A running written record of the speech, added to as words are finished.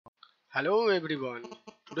Hello everyone.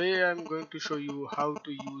 Today I am going to show you how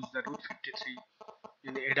to use the Route 53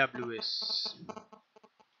 in AWS.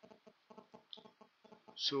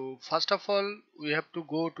 So first of all we have to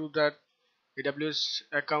go to that AWS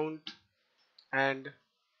account and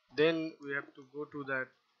then we have to go to the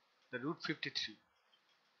Route 53.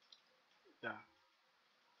 Yeah,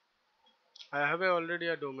 I have already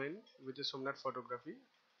a domain with the Somnath photography.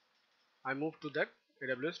 I move to that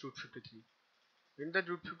AWS Route 53. In the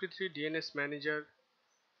Route 53 DNS manager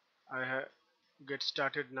I get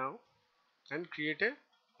started now and create a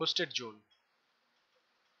hosted zone.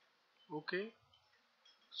 Okay,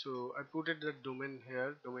 so I put it the domain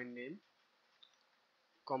here, domain name,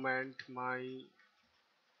 comment my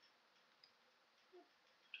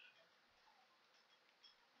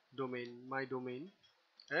domain,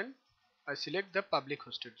 and I select the public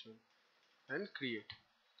hosted zone and create.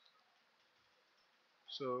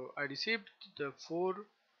 So I received the 4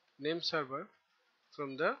 name server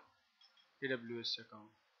from the AWS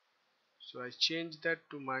account. So I change that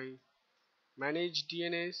to my manage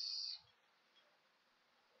DNS.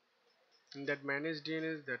 In that manage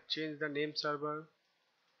DNS, that change the name server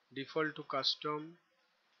default to custom,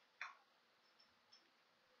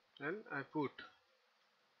 and I put.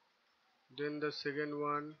 Then the second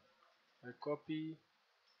one I copy,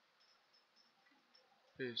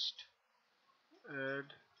 paste, add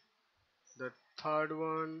the third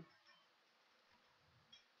one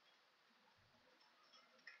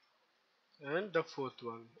and the fourth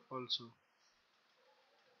one also.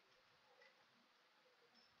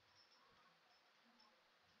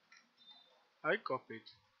 I copy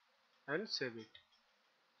it and save it.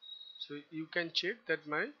 So you can check that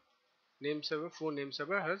my name server, phone name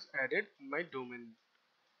server has added my domain.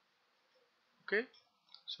 Okay,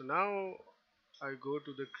 so now I go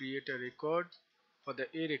to the create a record for the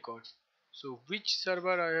A records. So which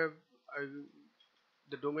server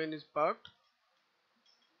the domain is parked,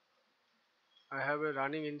 I have a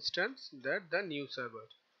running instance, that the new server.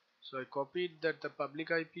 So I copied that the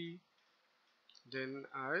public IP, then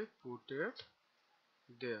I put it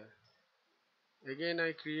there. Again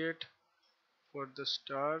I create for the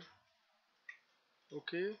star.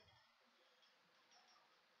 Okay,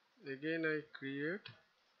 again I create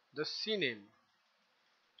the CNAME.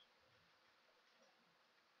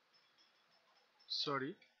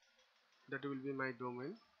 Sorry, that will be my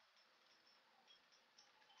domain.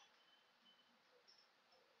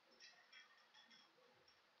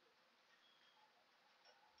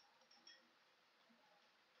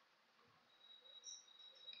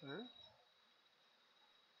 And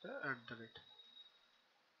the @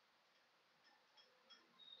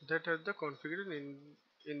 that are the configured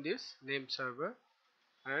in this name server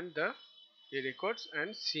and the A records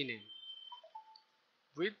and CNAME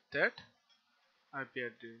with that IP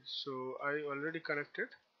address. So I already connected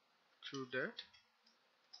through that.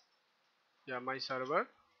 Yeah, my server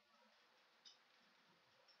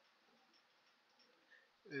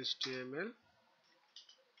HTML.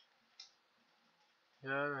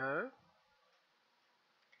 Here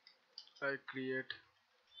I create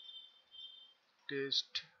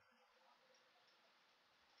test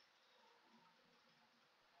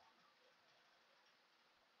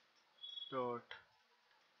dot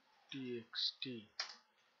txt.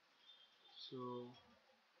 So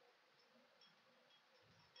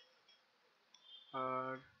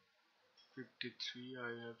R53 I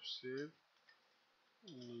have saved,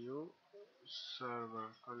 new server,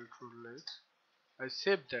 control X. I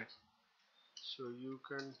saved that. So you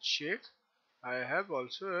can check. I have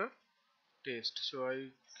also a test. So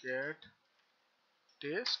I get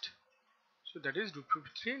test. So that is Route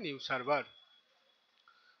 53 new server.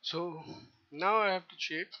 So now I have to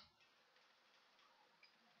check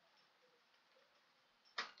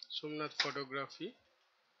Somnath photography.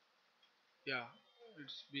 Yeah,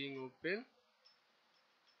 it's being open.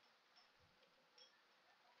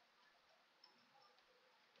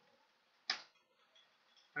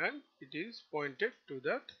 And it is pointed to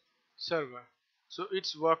that server. So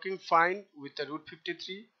it's working fine with the Route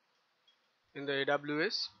 53 in the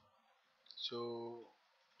AWS. So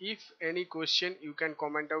if any question, you can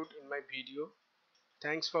comment out in my video.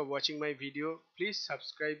 Thanks for watching my video. Please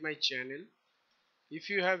subscribe my channel. If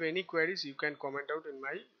you have any queries, you can comment out in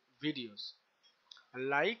my videos.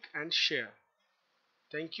 Like and share.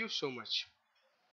 Thank you so much.